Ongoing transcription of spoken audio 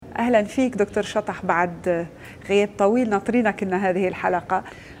أهلا فيك دكتور شطح، بعد غياب طويل ناطرينك كنا هذه الحلقة.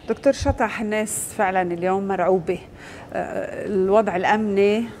 دكتور شطح، الناس فعلا اليوم مرعوبة، الوضع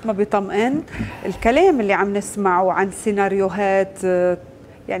الأمني ما بيطمئن. الكلام اللي عم نسمعه عن سيناريوهات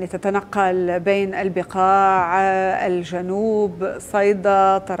يعني تتنقل بين البقاع، الجنوب،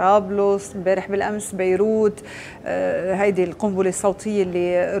 صيدا، طرابلس، امبارح بالأمس بيروت، هيدي القنبلة الصوتية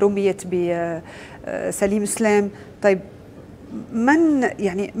اللي رميت بسليم سلام. طيب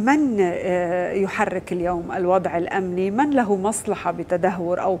من يحرك اليوم الوضع الأمني؟ من له مصلحة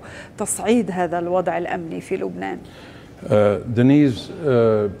بتدهور أو تصعيد هذا الوضع الأمني في لبنان؟ دنيز،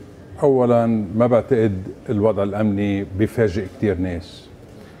 أولا ما بعتقد الوضع الأمني بيفاجئ كتير ناس.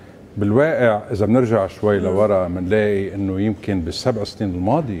 بالواقع إذا بنرجع شوي لورا بنلاقي إنه يمكن بالسبع سنين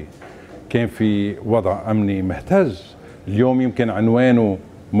الماضية كان في وضع أمني مهتز. اليوم يمكن عنوانه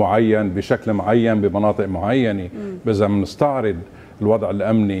معين بشكل معين بمناطق معينة، إذا بنستعرض الوضع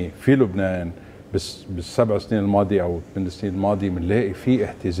الأمني في لبنان بالسبع سنين الماضية أو من السنين الماضية بنلاقي في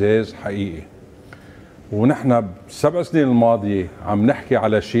اهتزاز حقيقي. ونحن بالسبع سنين الماضية عم نحكي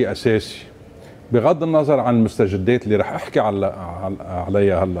على شيء أساسي بغض النظر عن المستجدات اللي رح أحكي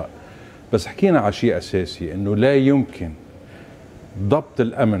عليها هلأ، بس حكينا على شيء أساسي، إنه لا يمكن ضبط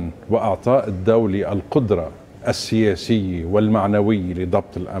الأمن وإعطاء الدولة القدرة السياسية والمعنوية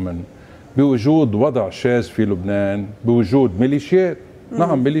لضبط الأمن بوجود وضع شاذ في لبنان، بوجود ميليشيات.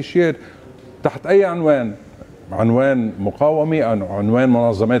 نعم، ميليشيات تحت أي عنوان، عنوان مقاومة أو عنوان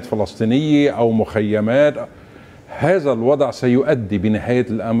منظمات فلسطينية أو مخيمات. هذا الوضع سيؤدي بنهاية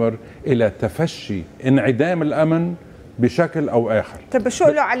الأمر إلى تفشي انعدام الأمن بشكل أو آخر. طيب شو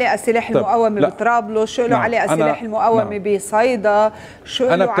له عليه السلاح المقاومة بطرابلس؟ شو له عليه السلاح المقاومة بصيدا؟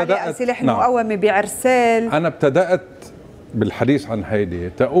 شو له عليه السلاح المقاومة بعرسال؟ أنا ابتدأت بالحديث عن هيدي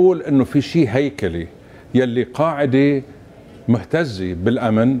تقول إنه في شيء هيكلي يلي قاعدة مهتزة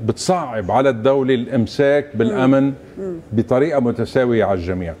بالأمن بتصعب على الدولة الإمساك بالأمن بطريقة متساوية على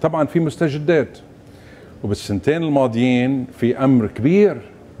الجميع. طبعا في مستجدات، وبالسنتين الماضيين في أمر كبير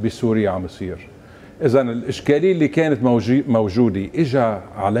بسوريا عم يصير. إذن الإشكالية اللي كانت موجودة إجا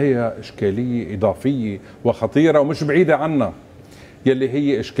عليها إشكالية إضافية وخطيرة ومش بعيدة عنا، يلي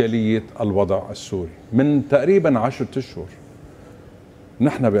هي إشكالية الوضع السوري. من تقريبا 10 أشهر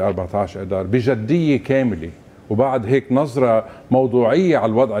نحن ب 14 أذار بجدية كاملة، وبعد هيك نظرة موضوعية على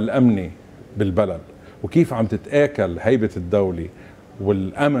الوضع الأمني بالبلد وكيف عم تتآكل هيبة الدولة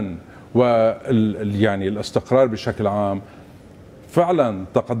والأمن يعني الاستقرار بشكل عام. فعلا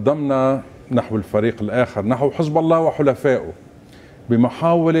تقدمنا نحو الفريق الآخر، نحو حزب الله وحلفائه،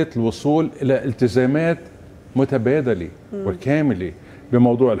 بمحاولة الوصول إلى التزامات متبادلة وكاملة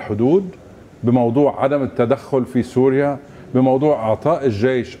بموضوع الحدود، بموضوع عدم التدخل في سوريا، بموضوع إعطاء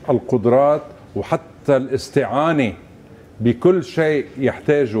الجيش القدرات وحتى الاستعانة بكل شيء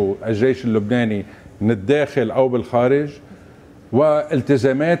يحتاجه الجيش اللبناني من الداخل أو بالخارج،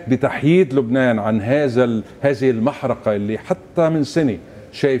 والتزامات بتحييد لبنان عن هذه المحرقة اللي حتى من سنة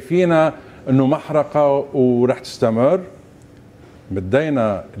شايفينها انه محرقة ورح تستمر.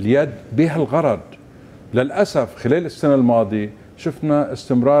 بدينا اليد بهالغرض. للأسف خلال السنة الماضية شفنا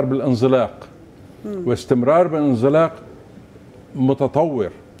استمرار بالانزلاق، واستمرار بالانزلاق متطور.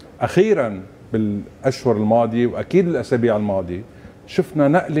 أخيرا بالأشهر الماضية وأكيد الأسابيع الماضية شفنا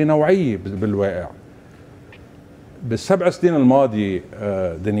نقلة نوعية بالواقع. بالسبع سنين الماضية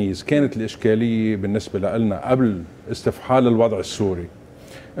دنيز كانت الإشكالية بالنسبة لنا قبل استفحال الوضع السوري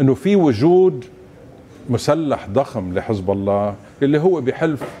انه في وجود مسلح ضخم لحزب الله اللي هو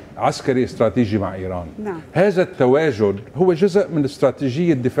بحلف عسكري استراتيجي مع ايران. نعم. هذا التواجد هو جزء من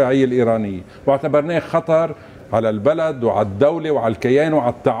الاستراتيجية الدفاعية الإيرانية، واعتبرناه خطر على البلد وعلى الدولة وعلى الكيان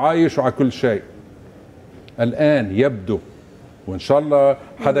وعلى التعايش وعلى كل شيء. الآن يبدو، وإن شاء الله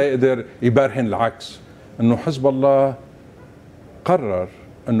حدا يقدر يبرهن العكس، انه حزب الله قرر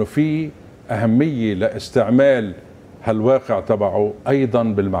انه في أهمية لاستعمال هالواقع تبعه أيضا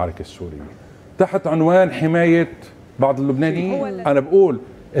بالمعركة السورية تحت عنوان حماية بعض اللبنانيين. أنا بقول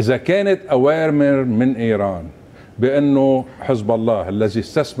إذا كانت أوامر من إيران بأنه حزب الله الذي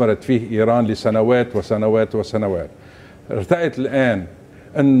استثمرت فيه إيران لسنوات وسنوات وسنوات ارتأت الآن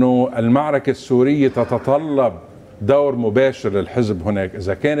أنه المعركة السورية تتطلب دور مباشر للحزب هناك،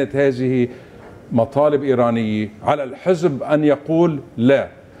 إذا كانت هذه مطالب إيرانية على الحزب أن يقول لا.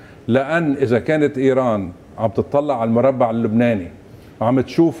 لأن إذا كانت إيران عم تطلع على المربع اللبناني وعم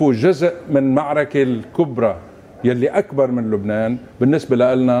تشوفوا جزء من معركة الكبرى يلي أكبر من لبنان، بالنسبة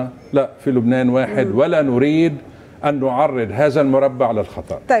لنا لا، في لبنان واحد ولا نريد أن نعرض هذا المربع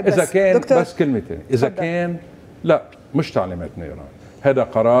للخطر. طيب إذا كان بس كلمتين، إذا كان لا، مش تعليمات من إيران، هذا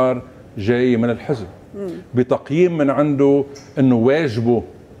قرار جاي من الحزب بتقييم من عنده أنه واجبه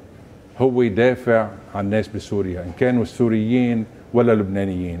هو يدافع عن الناس بسوريا، إن كانوا السوريين ولا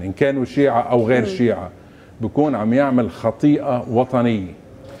لبنانيين، إن كانوا شيعة أو غير شيعة، بيكون عم يعمل خطيئة وطنية.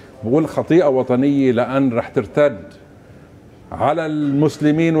 بقول خطيئة وطنية لأن رح ترتد على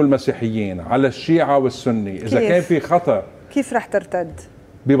المسلمين والمسيحيين، على الشيعة والسني. إذا كان في خطر كيف رح ترتد؟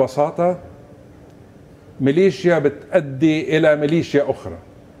 ببساطة ميليشيا بتؤدي إلى ميليشيا أخرى،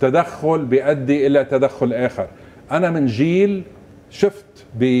 تدخل بيؤدي إلى تدخل آخر. أنا من جيل شفت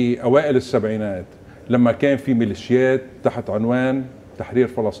بأوائل السبعينات لما كان في ميليشيات تحت عنوان تحرير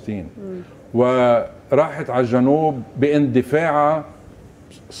فلسطين، وراحت على الجنوب باندفاع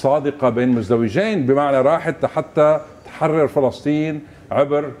صادقة بين مزدوجين، بمعنى راحت حتى تحرر فلسطين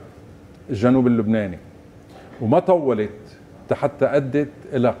عبر الجنوب اللبناني، وما طولت حتى أدت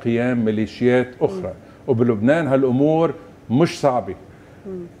إلى قيام ميليشيات أخرى. وبلبنان هالأمور مش صعبة.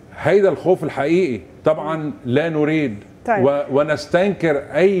 هيدا الخوف الحقيقي. طبعا لا نريد ونستنكر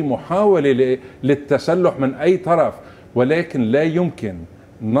أي محاولة للتسلح من أي طرف، ولكن لا يمكن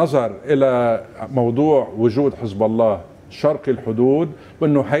نظر إلى موضوع وجود حزب الله شرقي الحدود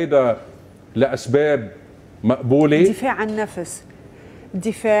وأنه هيدا لأسباب مقبولة. دفاع عن نفس،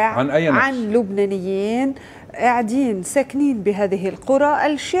 دفاع عن أي نفس؟ عن لبنانيين قاعدين ساكنين بهذه القرى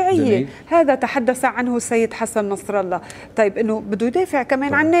الشيعية. جميل. هذا تحدث عنه السيد حسن نصر الله. طيب انه بده يدافع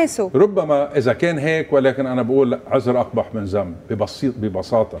كمان عن ناسه. ربما اذا كان هيك، ولكن انا بقول عذر اقبح من ذنب.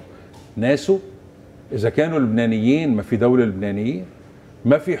 ببساطة ناسه، اذا كانوا لبنانيين ما في دولة لبنانية،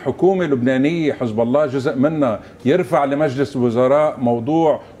 ما في حكومة لبنانية حزب الله جزء منها يرفع لمجلس الوزراء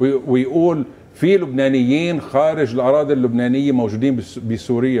موضوع ويقول في لبنانيين خارج الأراضي اللبنانية موجودين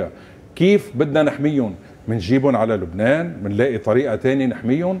بسوريا، كيف بدنا نحميهم؟ منجيبهم على لبنان، منلاقي طريقة تانية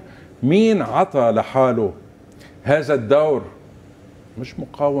نحميهم. مين عطى لحاله هذا الدور؟ مش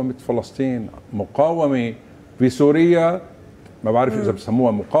مقاومة فلسطين، مقاومة بسوريا، ما بعرف إذا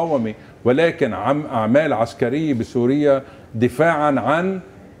بسموها مقاومة، ولكن أعمال عسكرية بسوريا دفاعا عن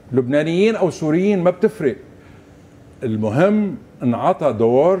لبنانيين أو سوريين، ما بتفرق. المهم انعطى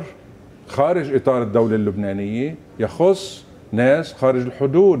دور خارج إطار الدولة اللبنانية يخص ناس خارج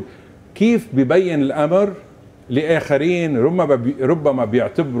الحدود. كيف ببين الأمر لآخرين ربما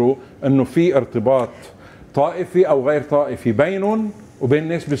بيعتبروا أنه في ارتباط طائفي أو غير طائفي بينهم وبين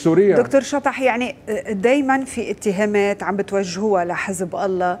الناس بسوريا؟ دكتور شطح، يعني دايما في اتهامات عم بتوجهوها لحزب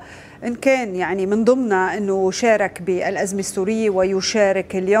الله، إن كان يعني من ضمنها أنه شارك بالأزمة السورية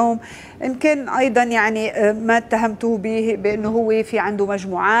ويشارك اليوم، إن كان أيضا يعني ما اتهمتوه به بأنه هو في عنده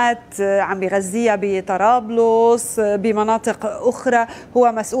مجموعات عم بيغذيها بطرابلس بمناطق أخرى،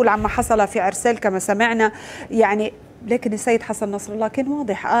 هو مسؤول عما حصل في عرسال كما سمعنا يعني. لكن السيد حسن نصر الله كان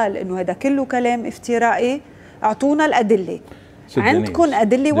واضح، قال أنه هذا كله كلام افترائي، أعطونا الأدلة. عندكم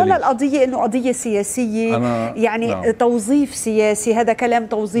أدلة ولا القضية أنه قضية سياسية يعني نعم. توظيف سياسي، هذا كلام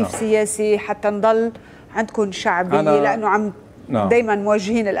توظيف نعم. سياسي حتى نضل عندكم شعبية، لأنه عم نعم. دايما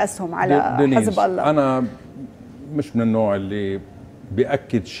موجهين الأسهم على حزب الله. أنا مش من النوع اللي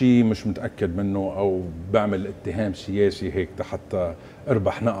بيأكد شيء مش متأكد منه أو بعمل اتهام سياسي هيك حتى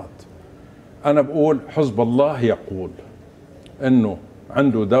أربح نقط. أنا بقول حزب الله يقول أنه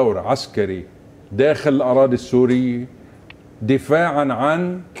عنده دور عسكري داخل الأراضي السورية دفاعا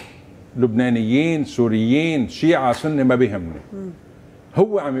عن لبنانيين سوريين شيعة سنة، ما بيهمني.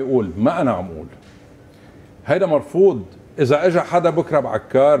 هو عم يقول، ما أنا عم أقول. هيدا مرفوض. إذا أجا حدا بكرة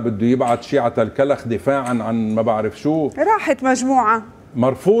بعكار بده يبعت شيعة الكلخ دفاعا عن ما بعرف شو، راحت مجموعة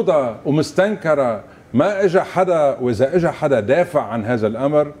مرفوضة ومستنكرة. ما أجا حدا، وإذا أجا حدا دافع عن هذا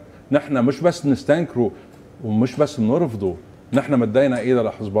الأمر، نحن مش بس نستنكره ومش بس نرفضه، نحن مدينا إيدا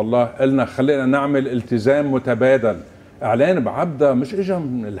لحزب الله، قلنا خلينا نعمل التزام متبادل. إعلان بعبدة مش إجا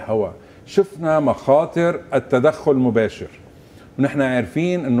من الهواء، شفنا مخاطر التدخل المباشر، ونحن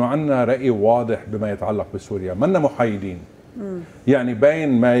عارفين إنه عنا رأي واضح بما يتعلق بسوريا، منا محايدين. يعني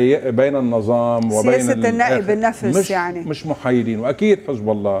بين النظام وبين سياسة النائب النفس، يعني مش محايدين. وأكيد حزب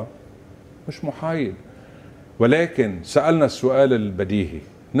الله مش محايد، ولكن سألنا السؤال البديهي،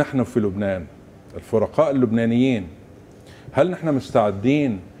 نحن في لبنان الفرقاء اللبنانيين، هل نحن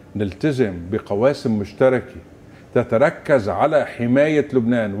مستعدين نلتزم بقواسم مشتركة تتركز على حماية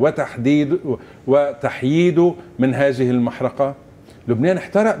لبنان وتحييده من هذه المحرقة؟ لبنان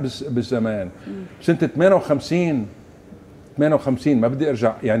احترق بالزمان. سنة 58 ما بدي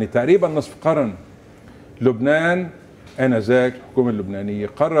ارجع، يعني تقريبا نصف قرن. لبنان آنذاك الحكومة اللبنانية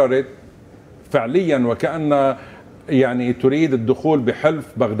قررت فعليا وكأن يعني تريد الدخول بحلف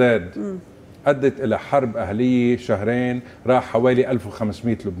بغداد، أدت إلى حرب أهلية شهرين، راح حوالي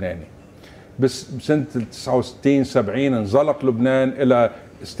 1500 لبناني. بس بسنة 69-70 انزلق لبنان إلى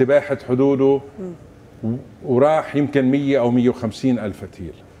استباحة حدوده، وراح يمكن 100 أو 150 ألف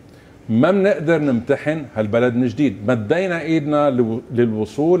قتيل. ما بنقدر نمتحن هالبلد من جديد. مدينا ايدنا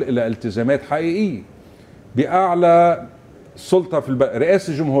للوصول الى التزامات حقيقيه باعلى سلطه في البلد،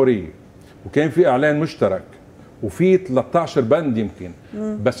 رئاسه الجمهوريه، وكان في اعلان مشترك وفي 13 بند يمكن،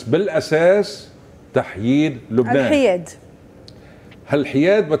 بس بالاساس تحييد لبنان. الحياد.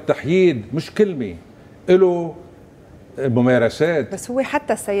 هالحياد والتحييد مش كلمه، له ممارسات. بس هو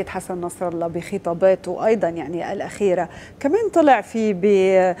حتى السيد حسن نصر الله بخطاباته ايضا يعني الاخيره كمان طلع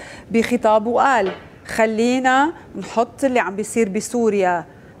في بخطاب وقال خلينا نحط اللي عم بيصير بسوريا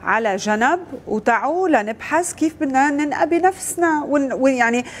على جنب وتعوا لنبحث كيف بدنا ننقى بنفسنا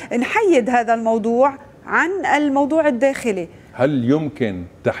ويعني نحيد هذا الموضوع عن الموضوع الداخلي. هل يمكن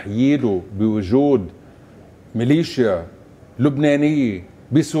تحييده بوجود ميليشيا لبنانيه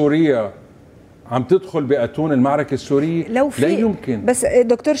بسوريا عم تدخل بأتون المعركة السورية؟ لا يمكن. بس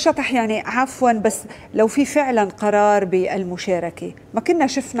دكتور شطح يعني عفوا، بس لو في فعلا قرار بالمشاركة ما كنا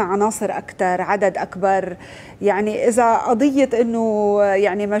شفنا عناصر أكثر، عدد أكبر. يعني إذا قضية أنه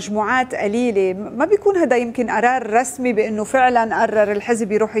يعني مجموعات قليلة ما بيكون هذا يمكن قرار رسمي بأنه فعلا قرر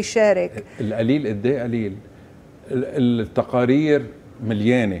الحزب يروح يشارك. القليل قد ايه قليل؟ التقارير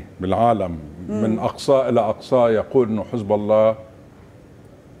مليانة بالعالم من أقصى إلى أقصى يقول أنه حزب الله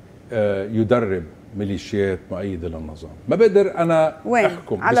يدرب ميليشيات مؤيدة للنظام. ما بقدر أنا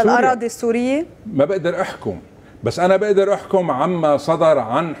أحكم على الأراضي السورية، ما بقدر أحكم، بس أنا بقدر أحكم عما صدر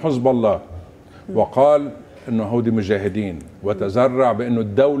عن حزب الله. وقال أنه هودي مجاهدين، وتزرع بأنه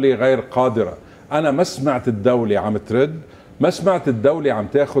الدولة غير قادرة. أنا ما سمعت الدولة عم ترد، ما سمعت الدولة عم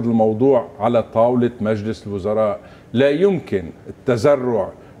تاخذ الموضوع على طاولة مجلس الوزراء. لا يمكن التزرع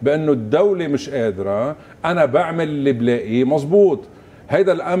بأنه الدولة مش قادرة، أنا بعمل اللي بلاقيه مزبوط.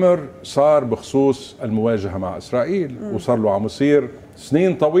 هيدا الأمر صار بخصوص المواجهة مع إسرائيل وصار له عم يصير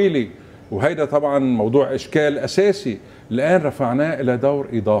سنين طويلة، وهيدا طبعا موضوع إشكال أساسي. الآن رفعناه إلى دور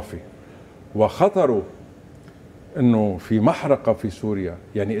إضافي، وخطره أنه في محرقة في سوريا.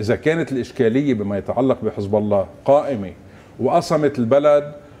 يعني إذا كانت الإشكالية بما يتعلق بحزب الله قائمة وقسمت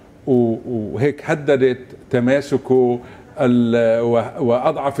البلد وهيك هددت تماسكه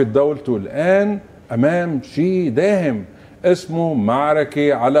وأضعفت دولته، الآن أمام شيء داهم اسمه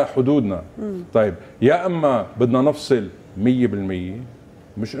معركة على حدودنا. طيب يا أما بدنا نفصل 100%،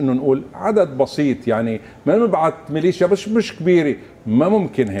 مش انه نقول عدد بسيط، يعني ما نبعث ميليشيا بس مش كبيرة، ما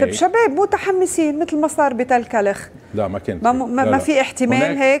ممكن هيك. طيب شباب متحمسين مثل ما صار بتل كلخ. لا ما كان ما في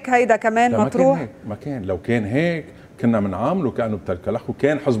احتمال هيك هيدا كمان مطروح؟ ما كان. لو كان هيك كنا بنعامله كأنه بتل كلخ،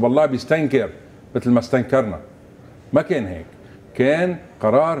 وكان حزب الله بيستنكر مثل ما استنكرنا. ما كان هيك، كان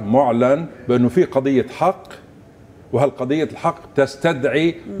قرار معلن بأنه في قضية حق، وهالقضية الحق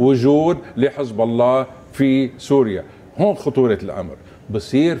تستدعي وجود لحزب الله في سوريا. هون خطورة الأمر.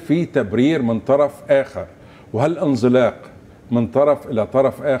 بصير في تبرير من طرف آخر، وهالانزلاق من طرف إلى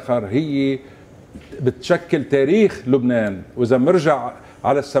طرف آخر هي بتشكل تاريخ لبنان. وإذا مرجع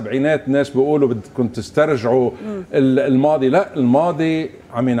على السبعينات الناس بيقولوا بدكم تسترجعوا الماضي، لا، الماضي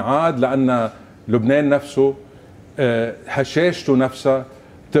عم ينعاد، لأن لبنان نفسه هشاشته نفسها،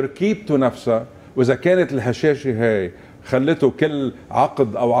 تركيبته نفسها. وإذا كانت الهشاشة هاي خلته كل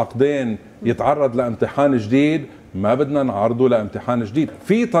عقد أو عقدين يتعرض لامتحان جديد، ما بدنا نعرضه لامتحان جديد.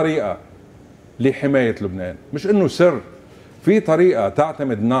 في طريقة لحماية لبنان، مش إنه سر، في طريقة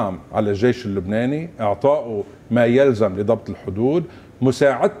تعتمد نعم على الجيش اللبناني، إعطائه ما يلزم لضبط الحدود،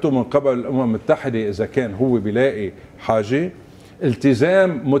 مساعدته من قبل الأمم المتحدة إذا كان هو بيلاقي حاجة،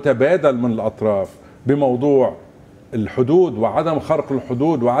 التزام متبادل من الأطراف بموضوع الحدود وعدم خرق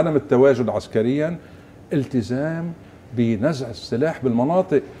الحدود وعدم التواجد عسكريا، التزام بنزع السلاح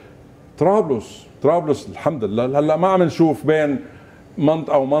بالمناطق. طرابلس الحمد لله هلا ما عم نشوف بين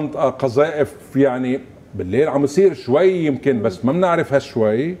منطقة ومنطقة قذائف، يعني بالليل عم يصير شوي يمكن، بس ما بنعرف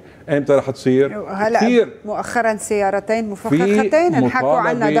هالشوي امتى رح تصير. هلا مؤخرا سيارتين مفخختين انحكوا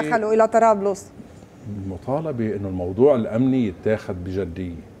عنها دخلوا الى طرابلس. مطالبة انه الموضوع الامني يتاخذ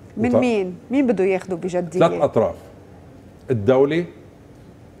بجدية. من مين بده ياخذه بجدية؟ 3 أطراف: الدولة،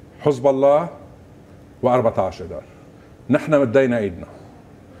 حزب الله، و14 دار. نحن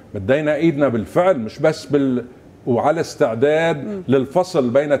مدينا ايدنا بالفعل، مش بس وعلى استعداد للفصل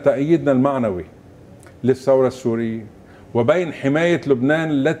بين تأييدنا المعنوي للثورة السورية وبين حماية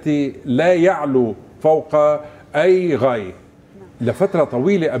لبنان التي لا يعلو فوق أي غاية. لفترة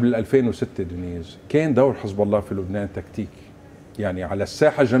طويلة قبل 2006 دنيز كان دور حزب الله في لبنان تكتيكي، يعني على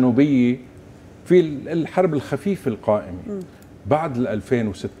الساحة الجنوبية في الحرب الخفيفة القائمة. بعد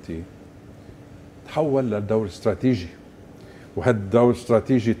 2006 تحول لدور استراتيجي، وهذا الدور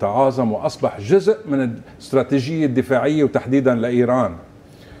الاستراتيجي تعاظم وأصبح جزء من الاستراتيجية الدفاعية وتحديدا لإيران.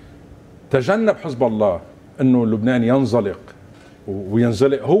 تجنب حزب الله أنه لبنان ينزلق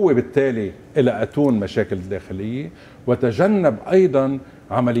وينزلق هو بالتالي إلى أتون مشاكل داخلية، وتجنب أيضا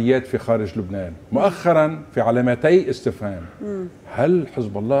عمليات في خارج لبنان. مؤخرا في علامتي استفهام، هل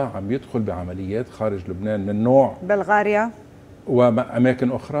حزب الله عم يدخل بعمليات خارج لبنان من نوع بلغاريا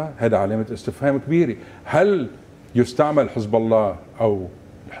وأماكن أخرى؟ هذا علامة استفهام كبيرة. هل يستعمل حزب الله أو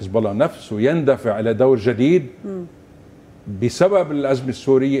حزب الله نفسه يندفع إلى دور جديد بسبب الأزمة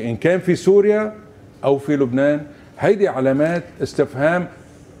السورية إن كان في سوريا أو في لبنان؟ هيدي علامات استفهام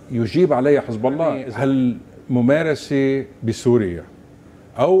يجيب عليها حزب الله. هل ممارسة بسوريا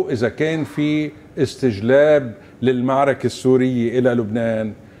أو إذا كان في استجلاب للمعركة السورية إلى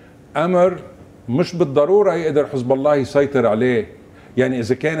لبنان أمر مش بالضرورة يقدر حزب الله يسيطر عليه. يعني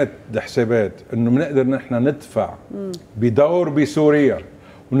إذا كانت الحسابات إنه بنقدر نحن ندفع بدور بسوريا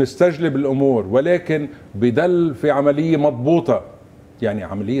ونستجلب الأمور، ولكن بدل في عملية مضبوطة. يعني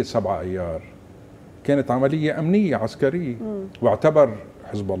عملية 7 أيار كانت عملية أمنية عسكرية، واعتبر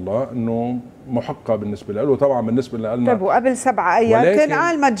حزب الله أنه محقة بالنسبة له. طبعا بالنسبة لنا طيب وقبل 7 أيار كان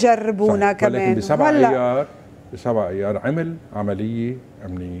قال ما تجربونا كمان، ولكن بسبع أيار عمل عملية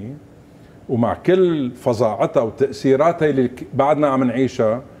أمنية، ومع كل فظاعتها وتأثيراتها اللي بعدنا عم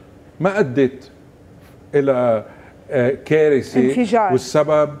نعيشها ما أدت إلى كارثة انفجار.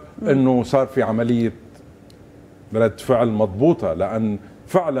 والسبب أنه صار في عملية رد فعل مضبوطة، لأن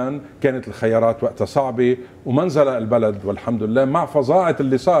فعلا كانت الخيارات وقتها صعبة ومنزل البلد والحمد لله مع فظاعة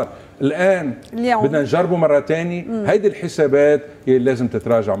اللي صار. الآن بدنا نجربه مرة تانية. هيدي الحسابات هي اللي لازم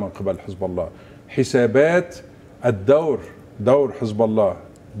تتراجع من قبل حزب الله. حسابات دور حزب الله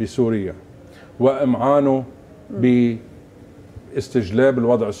بسوريا وإمعانه باستجلاب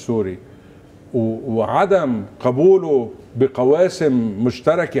الوضع السوري وعدم قبوله بقواسم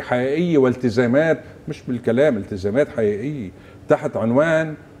مشتركة حقيقية والتزامات، مش بالكلام، التزامات حقيقية تحت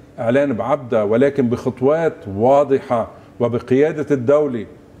عنوان إعلان بعبدة ولكن بخطوات واضحة وبقيادة الدولة.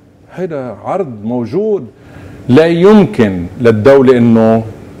 هذا عرض موجود. لا يمكن للدولة إنه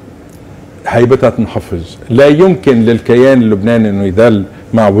هيبتها تنحفظ، لا يمكن للكيان اللبناني إنه يذل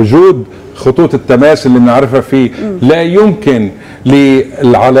مع وجود خطوط التماس اللي بنعرفها فيه، لا يمكن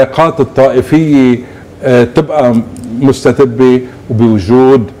للعلاقات الطائفية تبقى مستتبة،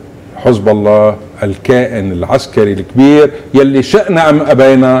 وبوجود حزب الله الكائن العسكري الكبير يلي شأنا أم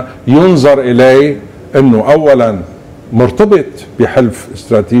أبينا ينظر إليه أنه أولا مرتبط بحلف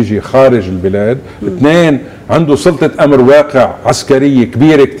استراتيجي خارج البلاد، 2 عنده سلطة أمر واقع عسكرية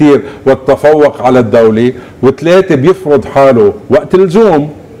كبيرة كتير والتفوق على الدولة، و3 بيفرض حاله وقت اللزوم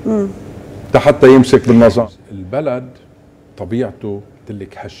حتى يمسك بالنظام. البلد طبيعته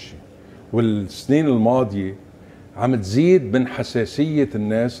تلك هشة، والسنين الماضية عم تزيد من حساسية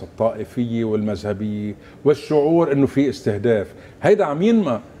الناس الطائفية والمذهبية والشعور انه في استهداف. هيدا عم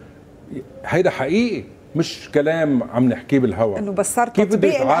ينمى، هيدا حقيقي مش كلام عم نحكيه بالهواء. انه بس صار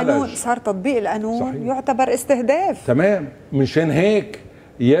تطبيق القانون، صحيح. يعتبر استهداف. تمام. منشان هيك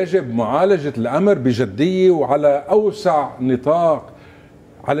يجب معالجة الأمر بجدية وعلى أوسع نطاق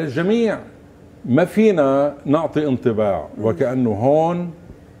على الجميع. ما فينا نعطي انطباع وكأنه هون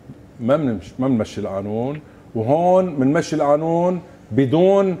ما بنمشي القانون وهون بنمشي القانون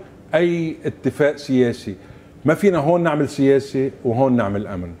بدون أي اتفاق سياسي. ما فينا هون نعمل سياسي وهون نعمل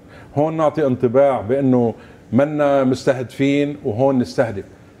أمن، هون نعطي انطباع بأنه منا مستهدفين وهون نستهدف.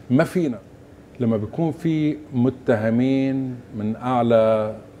 ما فينا. لما بيكون في متهمين من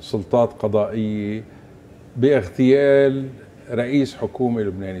أعلى سلطات قضائية باغتيال رئيس حكومة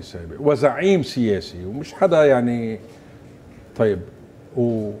لبناني سابق وزعيم سياسي ومش حدا يعني، طيب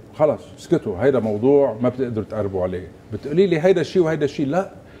وخلص اسكتوا، هيدا موضوع ما بتقدروا تقربوا عليه. بتقولي لي هيدا الشيء وهيدا الشيء،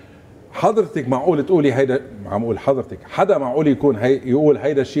 لا حضرتك معقول تقولي هيدا، عم اقول حضرتك حدا معقول يكون يقول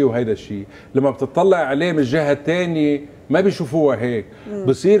هيدا الشيء وهيدا الشيء، لما بتطلع عليه من الجهة الثانية ما بيشوفوها هيك.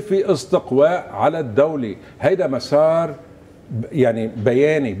 بصير في استقواء على الدولة. هيدا مسار يعني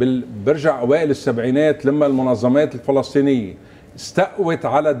بياني برجع اوائل السبعينات لما المنظمات الفلسطينية استقوت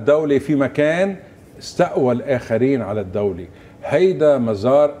على الدولة في مكان، استقوى الآخرين على الدولة. هيدا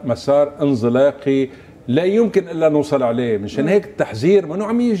مسار انزلاقي لا يمكن إلا نوصل عليه. مشان هيك التحذير منه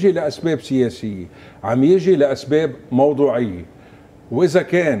عم يجي لأسباب سياسية، عم يجي لأسباب موضوعية. وإذا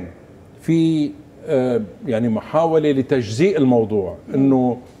كان في يعني محاولة لتجزيء الموضوع،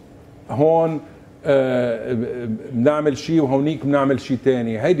 إنه هون بنعمل شيء وهونيك بنعمل شيء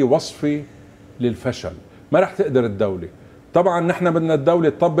تاني، هيدي وصفة للفشل. ما رح تقدر الدولة. طبعا نحن بدنا الدولة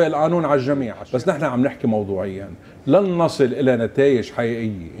تطبق القانون على الجميع، بس نحن عم نحكي موضوعيا. لن نصل إلى نتائج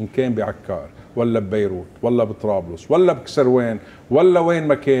حقيقية إن كان بعكار ولا ببيروت ولا بطرابلس ولا بكسروان ولا وين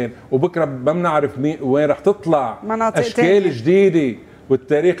ما كان، وبكره ما بنعرف وين رح تطلع أشكال جديدة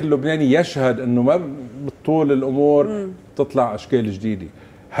والتاريخ اللبناني يشهد أنه ما بتطول الأمور تطلع أشكال جديدة.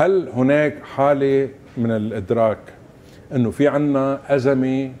 هل هناك حالة من الإدراك أنه في عنا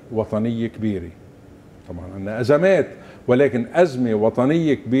أزمة وطنية كبيرة؟ طبعا عنا أزمات، ولكن أزمة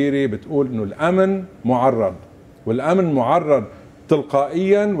وطنية كبيرة بتقول أنه الأمن معرض، والأمن معرض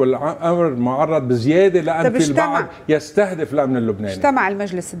تلقائيا، والامر معرض بزياده لان في البعض يستهدف الامن اللبناني. اجتمع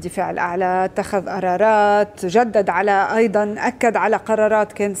المجلس الدفاع الاعلى، اتخذ قرارات، جدد على ايضا اكد على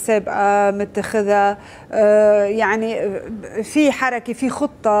قرارات كانت سابقه متخذها، يعني في حركه، في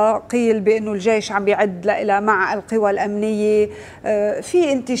خطه، قيل بانه الجيش عم بيعد الى مع القوى الامنيه،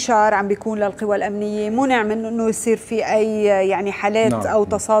 في انتشار عم بيكون للقوى الامنيه، منع من انه يصير في اي يعني حالات او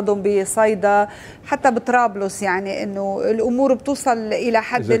تصادم بصيدا حتى بطرابلس، يعني انه الامور بتوصل إلى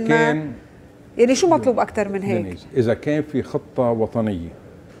حد ما. يعني شو مطلوب أكثر من هيك؟ إذا كان في خطة وطنية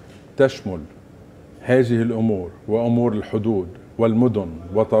تشمل هذه الأمور وأمور الحدود والمدن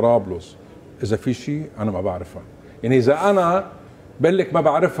وطرابلس، إذا في شيء أنا ما بعرفها. يعني إذا أنا بقول لك ما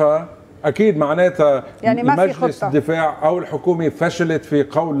بعرفها، أكيد معناتها يعني ما في مجلس الدفاع أو الحكومة فشلت في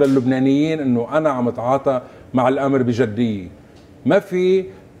قول للبنانيين إنه أنا عم أتعاطى مع الأمر بجدية. ما في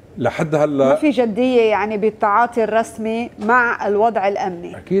لحد هلا، ما في جديه يعني بالتعاطي الرسمي مع الوضع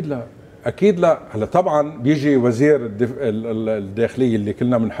الامني. اكيد لا، اكيد لا. هلا طبعا بيجي وزير الداخليه اللي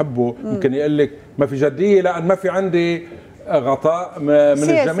كلنا بنحبه ممكن يقول لك ما في جديه لان ما في عندي غطاء من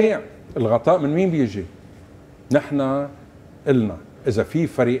الجميع. الغطاء من مين بيجي؟ نحن قلنا اذا في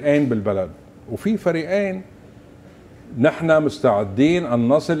فريقين بالبلد وفي فريقين، نحن مستعدين ان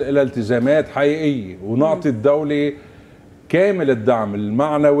نصل الى التزامات حقيقيه ونعطي الدوله كامل الدعم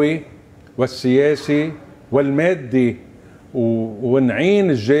المعنوي والسياسي والمادي، ونعين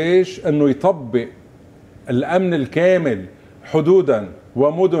الجيش انه يطبق الامن الكامل حدودا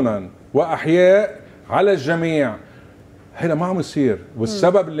ومدنا واحياء على الجميع. هذا ما عم يصير،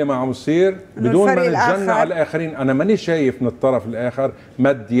 والسبب اللي ما عم يصير بدون ما نتجنى على الاخرين. انا ماني شايف من الطرف الاخر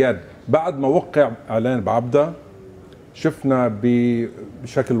مد يد. بعد ما وقع اعلان بعبده شفنا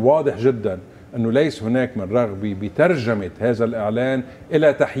بشكل واضح جدا أنه ليس هناك من رغبة بترجمة هذا الإعلان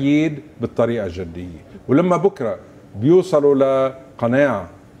إلى تحييد بالطريقة الجدية. ولما بكرة بيوصلوا لقناعة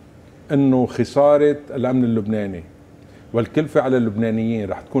أنه خسارة الأمن اللبناني والكلفة على اللبنانيين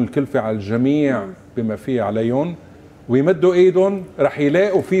رح تكون الكلفة على الجميع بما فيه عليهم، ويمدوا إيدهم، رح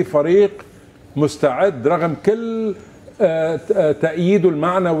يلاقوا في فريق مستعد رغم كل تأييده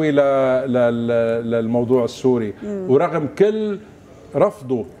المعنوي للموضوع السوري ورغم كل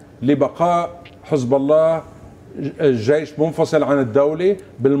رفضه لبقاء حزب الله الجيش منفصل عن الدولة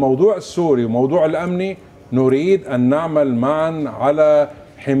بالموضوع السوري وموضوع الأمني. نريد أن نعمل معا على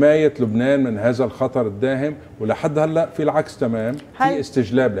حماية لبنان من هذا الخطر الداهم، ولحد هلأ في العكس تمام، في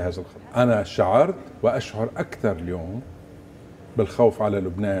استجلاب لهذا الخطر. أنا شعرت وأشعر أكثر اليوم بالخوف على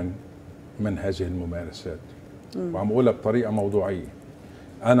لبنان من هذه الممارسات، وعم أقولها بطريقة موضوعية.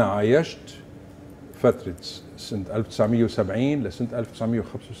 أنا عايشت فترة سنة 1970 لسنة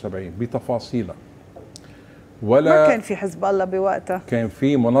 1975 بتفاصيلها، ولا ما كان في حزب الله بوقتها، كان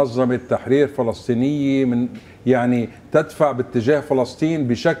في منظمة تحرير فلسطينية من يعني تدفع باتجاه فلسطين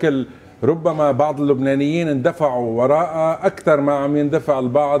بشكل ربما بعض اللبنانيين اندفعوا وراء أكثر ما عم يندفع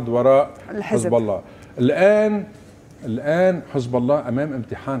البعض وراء حزب الله. الآن حزب الله أمام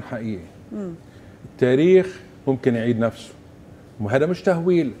امتحان حقيقي. التاريخ ممكن يعيد نفسه، وهذا مش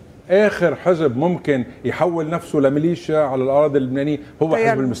تهويل. آخر حزب ممكن يحول نفسه لميليشيا على الأراضي اللبنانية هو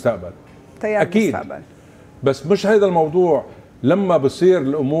حزب المستقبل. أكيد المستقبل. بس مش هذا الموضوع. لما بصير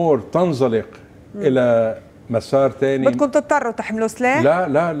الأمور تنزلق إلى مسار تاني بدكم تضطروا تحملوا سلاح؟ لا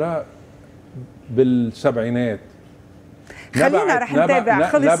لا لا، بالسبعينات خلينا رح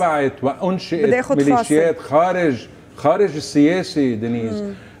نتابع. نبعت وأنشئت ميليشيات خارج السياسي. دنيز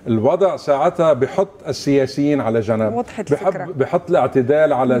الوضع ساعتها بحط السياسيين على جنب، وضحت الفكرة، بحط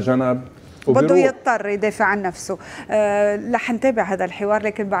الاعتدال على جنب، بده يضطر يدافع عن نفسه. رح نتابع هذا الحوار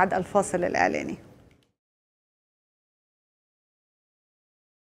لكن بعد الفاصل الإعلاني.